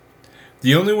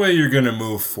The only way you're going to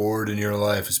move forward in your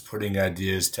life is putting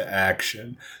ideas to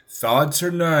action. Thoughts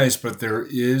are nice, but there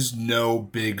is no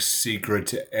big secret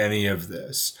to any of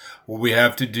this. What we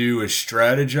have to do is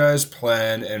strategize,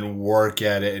 plan, and work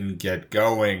at it and get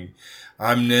going.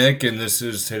 I'm Nick, and this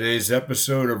is today's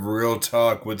episode of Real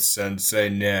Talk with Sensei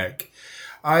Nick.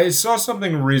 I saw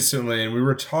something recently, and we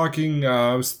were talking.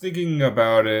 I was thinking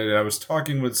about it, and I was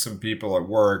talking with some people at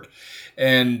work,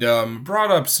 and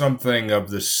brought up something of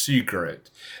The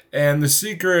Secret. And The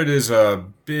Secret is a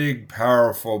big,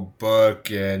 powerful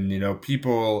book, and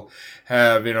people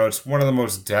have, it's one of the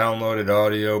most downloaded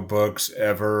audio books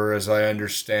ever, as I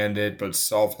understand it, but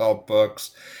self-help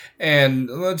books. And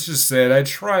let's just say it, I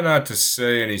try not to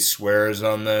say any swears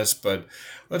on this, but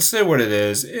let's say what it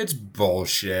is. It's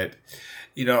bullshit.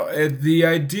 The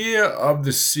idea of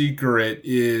The Secret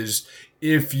is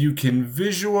if you can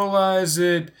visualize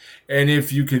it and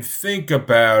if you can think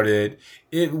about it,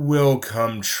 it will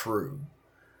come true.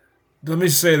 Let me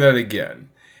say that again.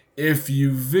 If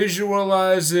you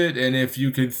visualize it and if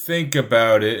you can think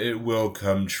about it, it will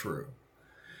come true.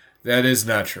 That is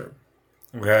not true.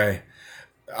 Okay?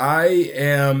 I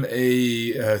am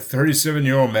a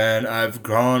 37-year-old man. I've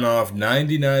gone off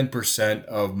 99%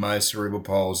 of my cerebral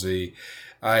palsy.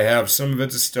 I have some of it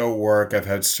to still work. I've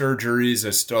had surgeries.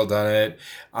 I've still done it.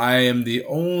 I am the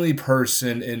only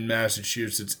person in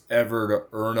Massachusetts ever to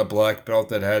earn a black belt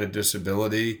that had a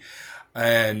disability.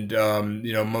 And,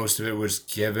 most of it was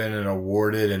given and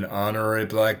awarded and honorary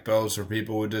black belts for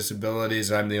people with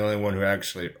disabilities. I'm the only one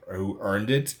who earned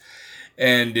it.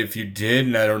 And if you did,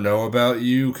 and I don't know about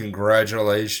you,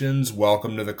 congratulations.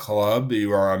 Welcome to the club.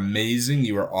 You are amazing.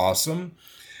 You are awesome.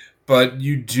 But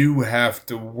you do have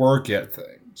to work at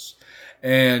things.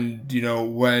 And,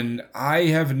 when I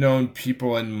have known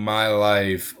people in my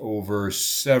life over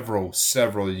several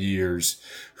years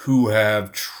who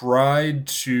have tried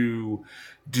to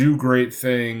do great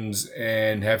things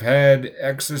and have had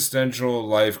existential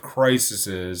life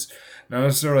crises, not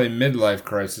necessarily midlife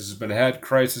crises, but had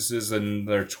crises in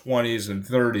their 20s and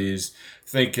 30s,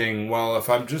 thinking, well, if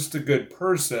I'm just a good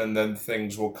person, then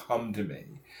things will come to me.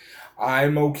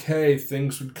 I'm okay,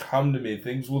 things would come to me,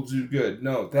 things will do good.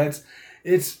 No,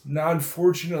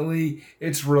 unfortunately,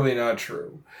 it's really not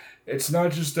true. It's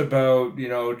not just about,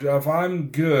 if I'm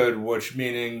good, which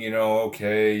meaning,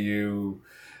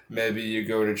 maybe you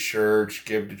go to church,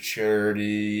 give to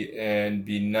charity, and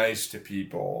be nice to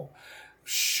people.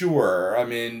 Sure,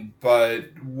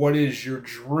 but what is your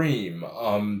dream?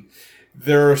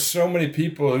 There are so many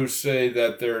people who say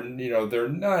that they're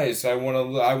nice. I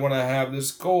want to have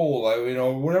this goal.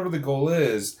 Whatever the goal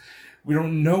is, we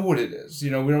don't know what it is. We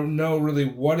don't know really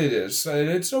what it is, and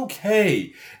it's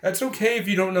okay. That's okay if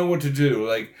you don't know what to do.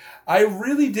 Like, I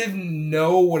really didn't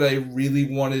know what I really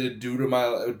wanted to do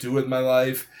with my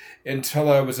life until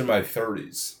I was in my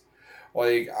 30s.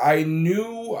 Like, I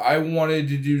knew I wanted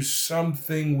to do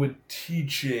something with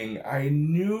teaching. I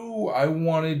knew I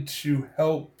wanted to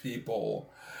help people.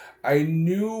 I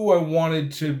knew I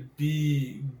wanted to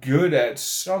be good at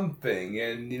something.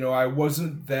 And, I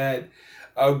wasn't that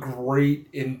a great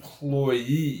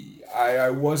employee.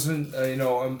 I wasn't,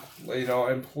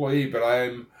 employee, but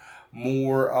I'm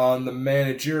more on the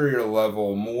managerial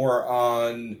level, more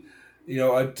on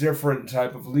a different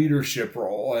type of leadership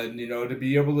role, and, to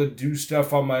be able to do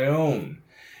stuff on my own.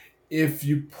 If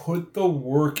you put the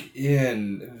work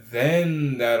in,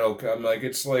 then that'll come.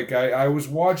 I was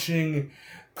watching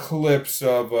clips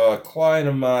of a client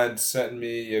of mine sent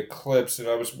me clips, and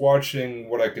I was watching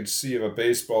what I could see of a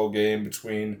baseball game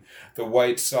between the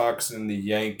White Sox and the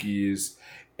Yankees,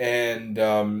 and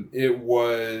it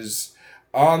was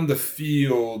on the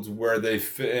field where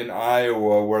in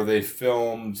Iowa, where they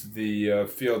filmed the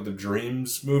Field of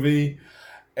Dreams movie.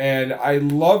 And I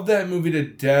love that movie to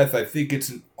death. I think it's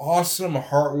an awesome,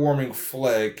 heartwarming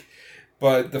flick.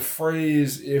 But the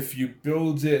phrase, if you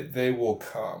build it, they will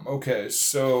come. Okay,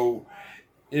 so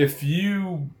if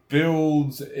you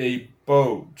build a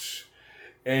boat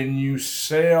and you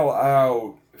sail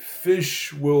out,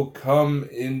 fish will come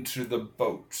into the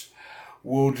boat.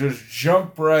 We'll just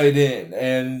jump right in.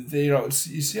 And, you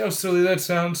see how silly that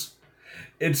sounds?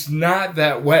 It's not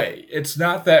that way. It's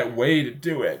not that way to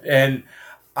do it. And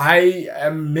I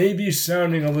am maybe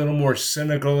sounding a little more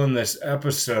cynical in this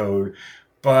episode,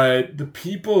 but the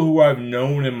people who I've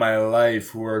known in my life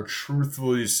who are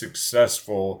truthfully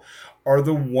successful are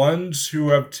the ones who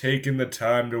have taken the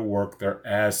time to work their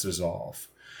asses off.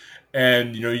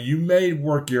 And, you may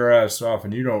work your ass off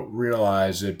and you don't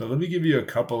realize it, but let me give you a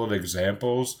couple of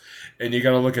examples, and you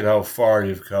got to look at how far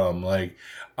you've come. Like,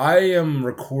 I am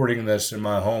recording this in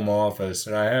my home office,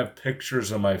 and I have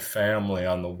pictures of my family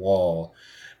on the wall.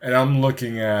 And I'm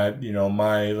looking at,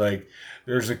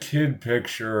 there's a kid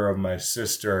picture of my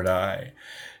sister and I.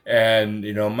 And,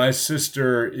 my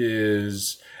sister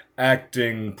is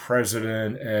acting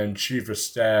president and chief of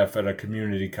staff at a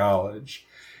community college.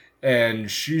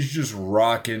 And she's just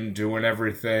rocking, doing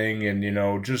everything,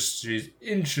 and, just she's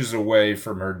inches away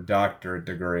from her doctorate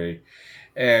degree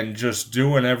and just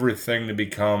doing everything to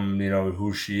become,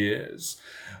 who she is.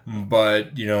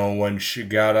 But, when she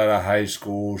got out of high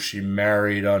school, she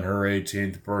married on her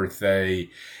 18th birthday.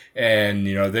 And,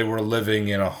 they were living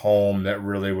in a home that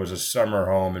really was a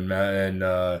summer home in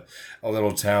a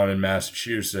little town in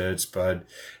Massachusetts, but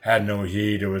had no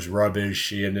heat. It was rubbish.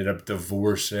 She ended up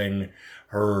divorcing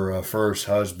her first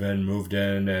husband, moved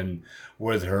in and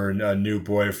with her new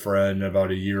boyfriend about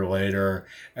a year later,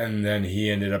 and then he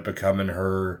ended up becoming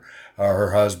her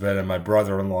husband and my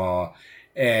brother-in-law.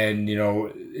 And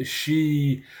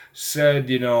she said,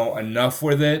 enough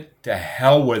with it, to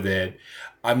hell with it.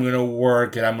 I'm going to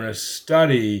work and I'm going to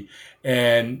study.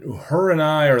 And her and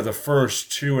I are the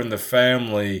first two in the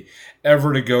family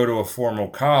ever to go to a formal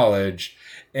college.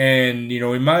 And,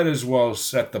 we might as well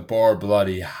set the bar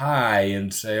bloody high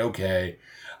and say, okay,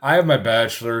 I have my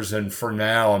bachelor's and for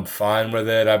now I'm fine with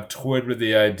it. I've toyed with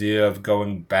the idea of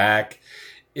going back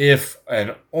if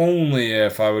and only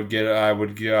if I would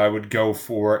go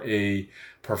for a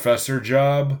professor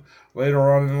job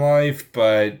later on in life,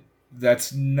 but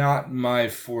that's not my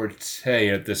forte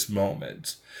at this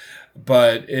moment.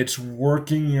 But it's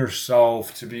working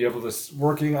yourself to be able to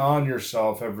working on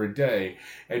yourself every day.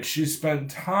 And she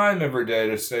spent time every day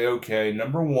to say, okay,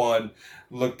 number one,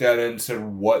 looked at it and said,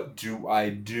 what do I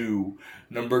do?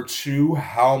 Number two,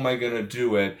 how am I going to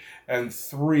do it? And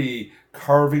three,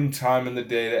 carving time in the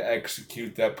day to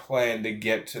execute that plan to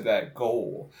get to that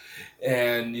goal.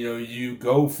 And, you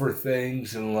go for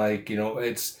things and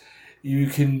it's, you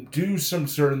can do some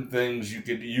certain things. You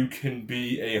can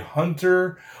be a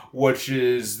hunter, which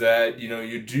is that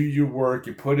you do your work,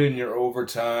 you put in your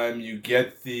overtime, you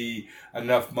get the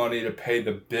enough money to pay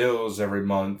the bills every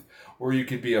month. Or you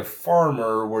could be a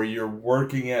farmer where you're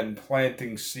working at and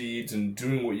planting seeds and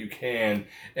doing what you can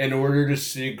in order to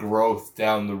see growth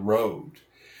down the road.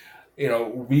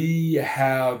 We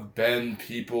have been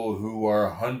people who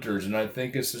are hunters, and I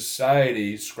think as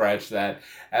society, scratch that,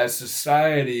 as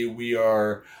society, we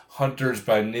are hunters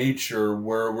by nature,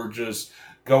 where we're just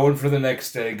going for the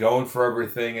next day, going for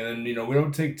everything, and then, we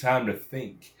don't take time to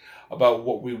think about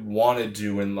what we want to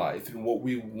do in life and what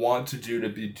we want to do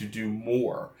to do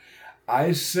more.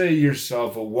 I say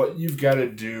yourself, what you've got to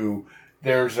do,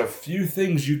 there's a few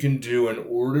things you can do in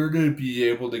order to be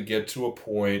able to get to a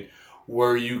point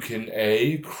where you can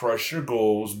A, crush your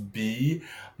goals, B,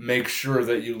 make sure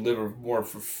that you live a more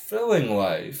fulfilling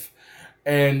life,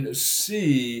 and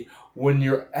C, when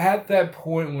you're at that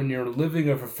point when you're living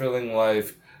a fulfilling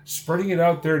life, spreading it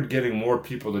out there and getting more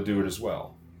people to do it as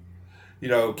well.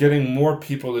 Getting more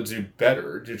people to do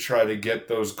better, to try to get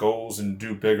those goals and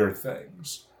do bigger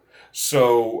things.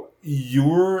 So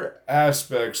your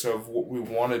aspects of what we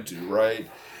want to do, right,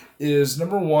 is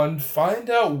number one, find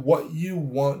out what you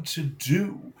want to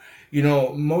do.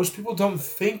 Most people don't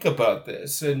think about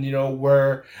this. And,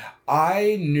 where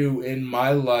I knew in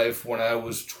my life when I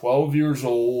was 12 years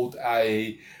old,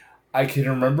 I can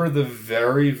remember the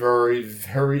very, very,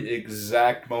 very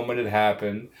exact moment it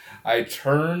happened. I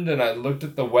turned and I looked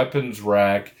at the weapons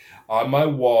rack on my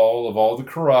wall of all the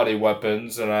karate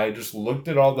weapons, and I just looked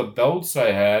at all the belts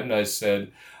I had, and I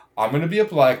said, I'm going to be a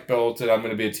black belt and I'm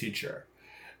going to be a teacher.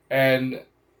 And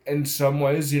in some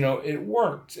ways, it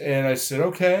worked. And I said,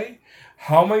 okay,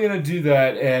 how am I going to do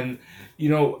that? And,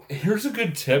 here's a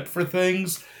good tip for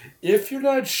things. If you're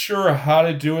not sure how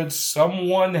to do it,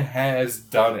 someone has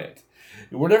done it.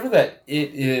 Whatever that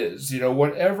it is,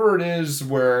 whatever it is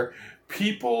where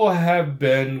people have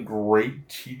been great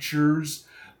teachers,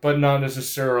 but not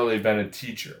necessarily been a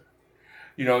teacher.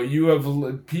 You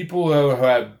have people who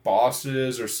have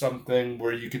bosses or something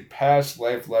where you could pass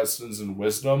life lessons and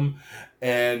wisdom.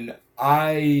 And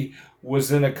I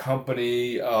was in a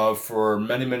company for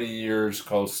many, many years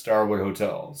called Starwood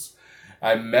Hotels.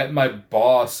 I met my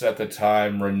boss at the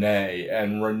time, Renee,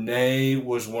 and Renee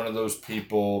was one of those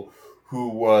people who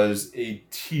was a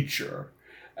teacher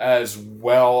as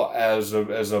well as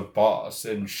a boss.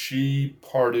 And she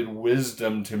parted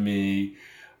wisdom to me.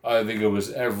 I think it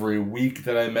was every week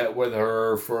that I met with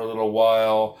her for a little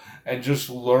while, and just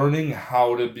learning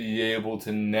how to be able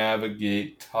to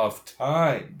navigate tough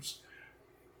times.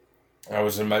 I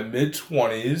was in my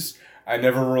mid-20s. I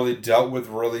never really dealt with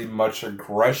really much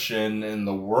aggression in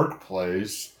the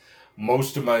workplace.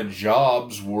 Most of my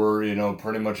jobs were,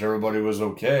 pretty much everybody was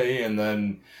okay. And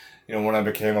then, when I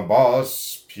became a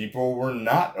boss, people were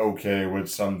not okay with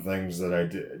some things that I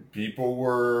did. People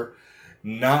were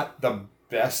not the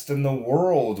best in the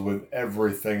world with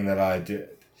everything that I did.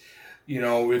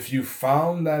 If you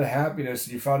found that happiness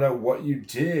and you found out what you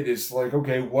did, it's like,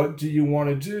 okay, what do you want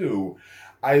to do?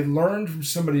 I learned from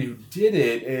somebody who did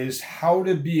it is how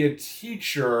to be a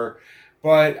teacher,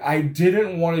 but I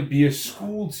didn't want to be a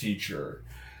school teacher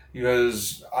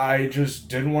because I just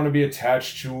didn't want to be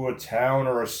attached to a town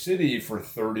or a city for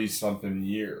 30 something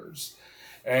years.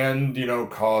 And,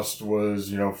 cost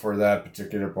was, for that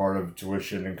particular part of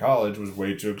tuition in college was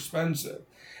way too expensive.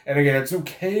 And again, it's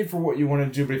okay for what you want to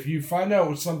do, but if you find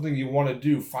out something you want to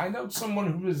do, find out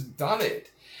someone who has done it.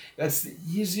 That's the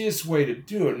easiest way to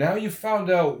do it. Now you found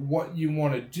out what you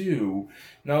want to do.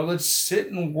 Now let's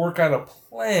sit and work out a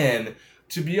plan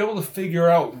to be able to figure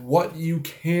out what you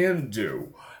can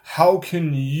do. How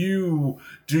can you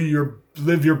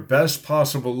live your best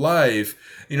possible life?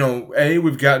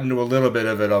 We've gotten to a little bit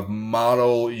of it of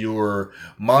model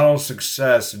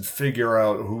success and figure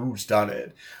out who's done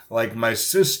it. Like my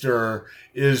sister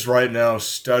is right now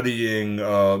studying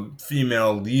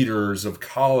female leaders of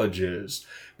colleges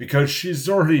because she's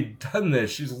already done this.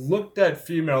 She's looked at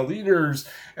female leaders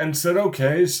and said,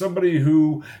 okay, somebody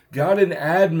who got an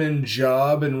admin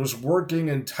job and was working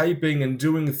and typing and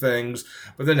doing things,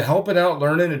 but then helping out,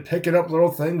 learning and picking up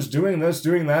little things, doing this,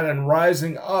 doing that, and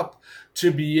rising up to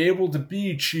be able to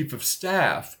be chief of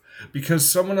staff because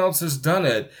someone else has done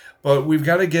it. But we've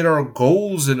got to get our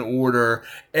goals in order,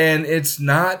 and it's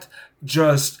not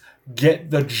just get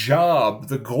the job.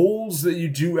 The goals that you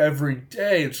do every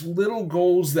day, it's little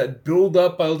goals that build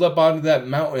up onto that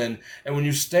mountain, and when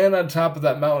you stand on top of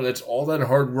that mountain, it's all that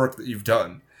hard work that you've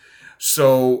done.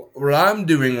 So what I'm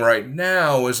doing right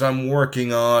now is I'm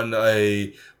working on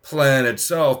a plan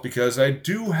itself because I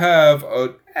do have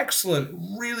an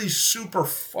excellent, really super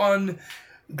fun,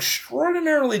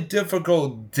 extraordinarily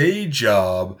difficult day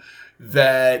job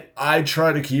that I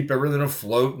try to keep everything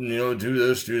afloat and, do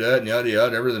this, do that, and yada,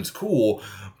 yada, everything's cool.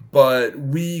 But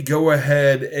we go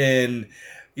ahead and,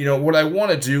 what I want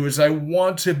to do is I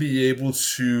want to be able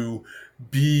to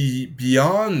be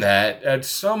beyond that at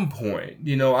some point.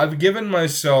 I've given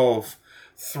myself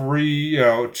 2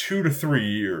 to 3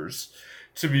 years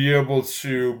to be able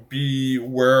to be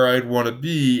where I'd want to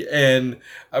be. And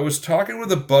I was talking with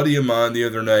a buddy of mine the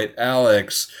other night,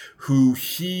 Alex, who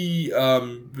he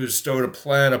bestowed a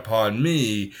plan upon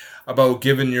me about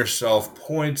giving yourself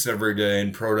points every day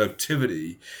in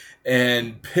productivity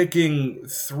and picking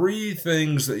 3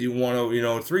 things that you want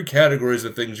to, 3 categories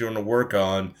of things you want to work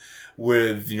on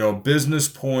with, business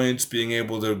points, being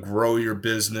able to grow your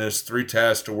business, 3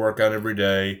 tasks to work on every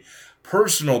day,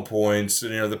 personal points,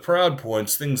 and the proud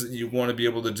points, things that you want to be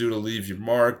able to do to leave your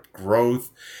mark, growth,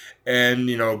 and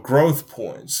growth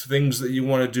points, things that you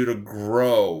want to do to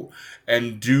grow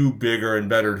and do bigger and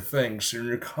better things. So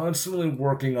you're constantly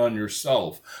working on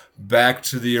yourself. Back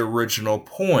to the original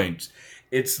point,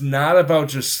 it's not about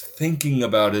just thinking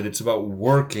about it, it's about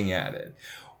working at it.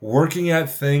 Working at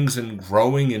things and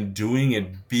growing and doing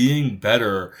and being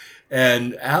better.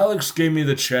 And Alex gave me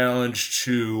the challenge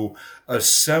to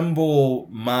assemble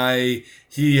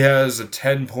he has a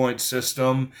 10-point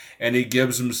system and he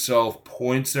gives himself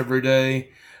points every day.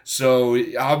 So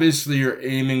obviously you're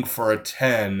aiming for a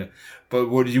 10, but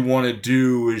what you want to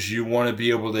do is you want to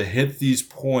be able to hit these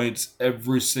points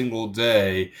every single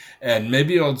day. And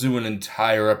maybe I'll do an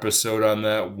entire episode on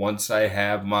that once I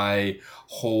have my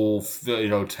whole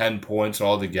 10 points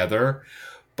all together.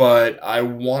 But I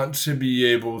want to be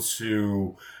able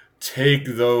to take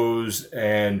those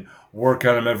and work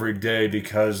on them every day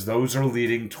because those are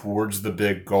leading towards the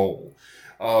big goal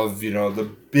of,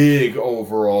 the big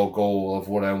overall goal of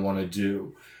what I want to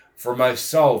do. For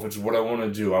myself, it's what I want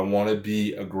to do. I want to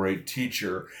be a great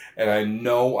teacher, and I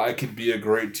know I can be a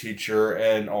great teacher,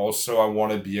 and also I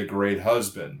want to be a great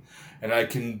husband. And I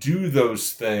can do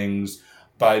those things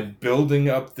by building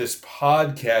up this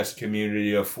podcast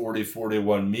community of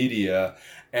 4041 Media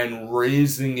and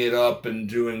raising it up and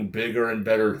doing bigger and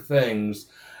better things,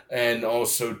 and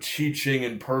also teaching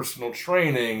and personal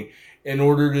training in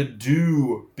order to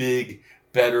do big,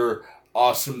 better,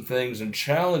 awesome things and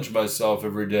challenge myself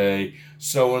every day.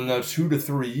 So in the 2 to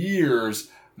 3 years,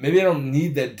 maybe I don't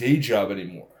need that day job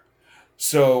anymore.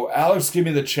 So Alex gave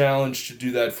me the challenge to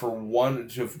do that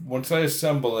once I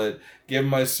assemble it, give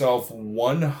myself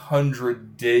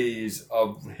 100 days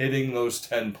of hitting those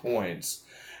 10 points.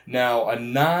 Now, a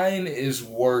 9 is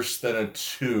worse than a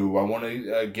 2. I want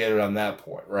to get it on that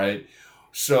point, right?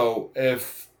 So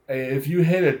if you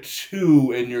hit a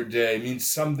 2 in your day, it means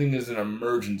something is an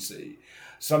emergency.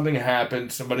 Something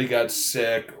happened, somebody got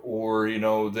sick, or,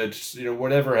 that's,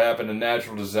 whatever happened, a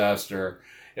natural disaster.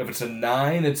 If it's a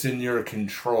 9, it's in your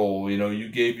control. You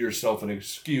gave yourself an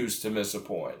excuse to miss a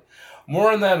point.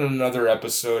 More on that in another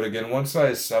episode. Again, once I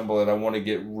assemble it, I want to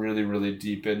get really, really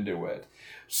deep into it.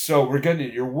 So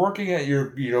you're working at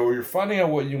you're finding out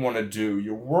what you want to do.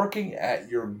 You're working at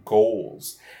your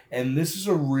goals. And this is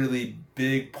a really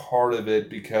big part of it,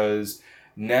 because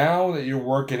now that you're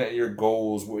working at your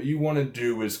goals, what you want to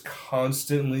do is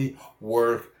constantly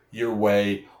work your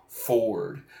way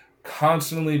forward.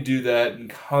 Constantly do that, and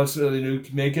constantly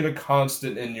make it a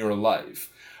constant in your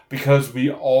life, because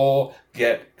we all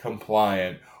get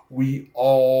compliant. We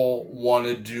all want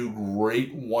to do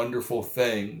great, wonderful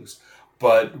things,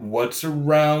 but what's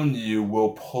around you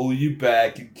will pull you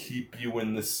back and keep you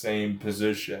in the same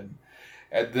position.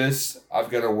 At this,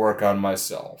 I've got to work on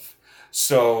myself.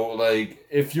 So,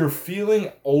 if you're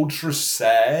feeling ultra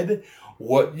sad,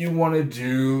 what you want to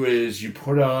do is you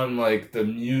put on, the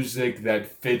music that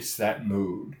fits that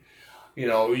mood.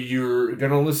 You're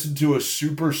going to listen to a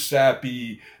super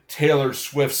sappy Taylor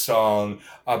Swift song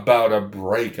about a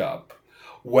breakup.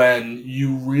 When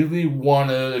you really want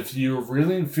to, if you're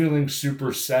really feeling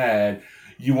super sad,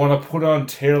 you want to put on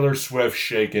Taylor Swift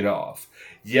Shake It Off.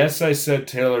 Yes, I said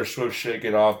Taylor Swift Shake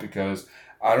It Off because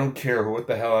I don't care what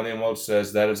the hell anyone else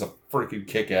says. That is a freaking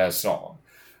kick-ass song.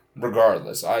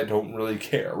 Regardless, I don't really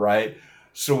care, right?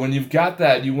 So when you've got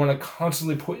that, you want to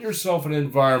constantly put yourself in an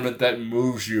environment that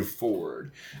moves you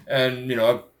forward. And,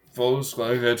 full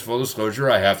disclosure,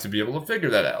 I have to be able to figure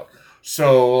that out.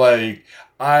 So,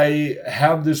 I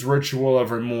have this ritual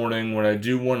every morning when I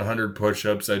do 100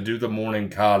 push-ups. I do the morning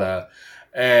kata.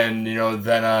 And,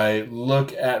 then I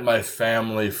look at my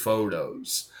family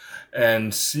photos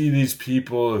and see these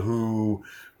people who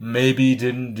maybe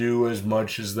didn't do as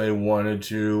much as they wanted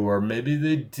to, or maybe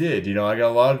they did. I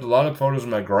got a lot of photos of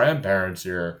my grandparents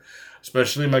here,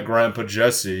 especially my grandpa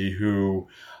Jesse, who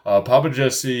Papa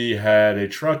Jesse had a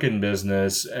trucking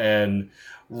business and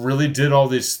really did all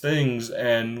these things,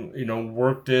 and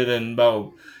worked it, and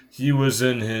he was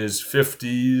in his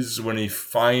 50s when he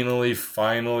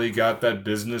finally got that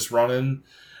business running,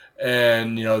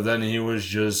 and then he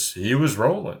was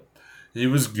rolling. He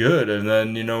was good, and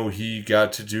then, he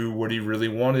got to do what he really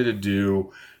wanted to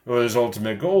do. His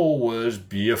ultimate goal was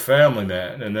be a family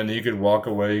man, and then he could walk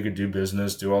away, he could do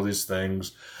business, do all these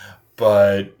things,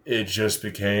 but it just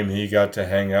became he got to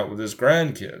hang out with his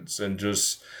grandkids and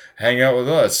just hang out with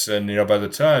us, and, by the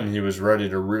time he was ready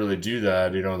to really do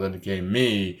that, then it came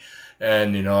me,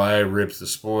 and, I ripped the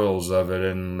spoils of it,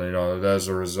 and, as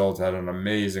a result, had an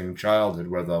amazing childhood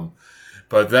with him.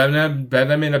 But that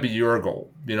may not be your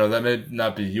goal. That may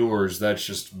not be yours. That's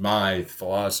just my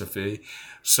philosophy.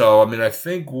 So, I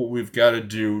think what we've got to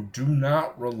do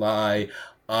not rely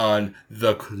on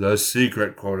the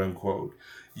secret, quote unquote.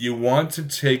 You want to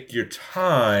take your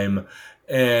time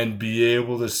and be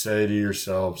able to say to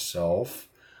yourself,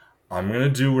 I'm going to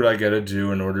do what I got to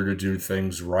do in order to do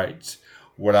things right.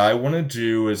 What I want to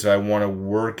do is I want to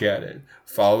work at it.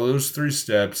 Follow those 3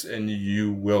 steps and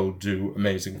you will do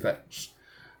amazing things.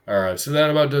 Alright, so that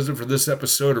about does it for this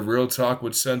episode of Real Talk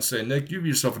with Sensei Nick. Give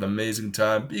yourself an amazing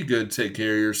time. Be good. Take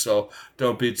care of yourself.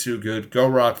 Don't be too good. Go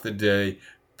rock the day.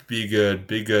 Be good.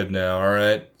 Be good now.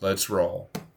 Alright, let's roll.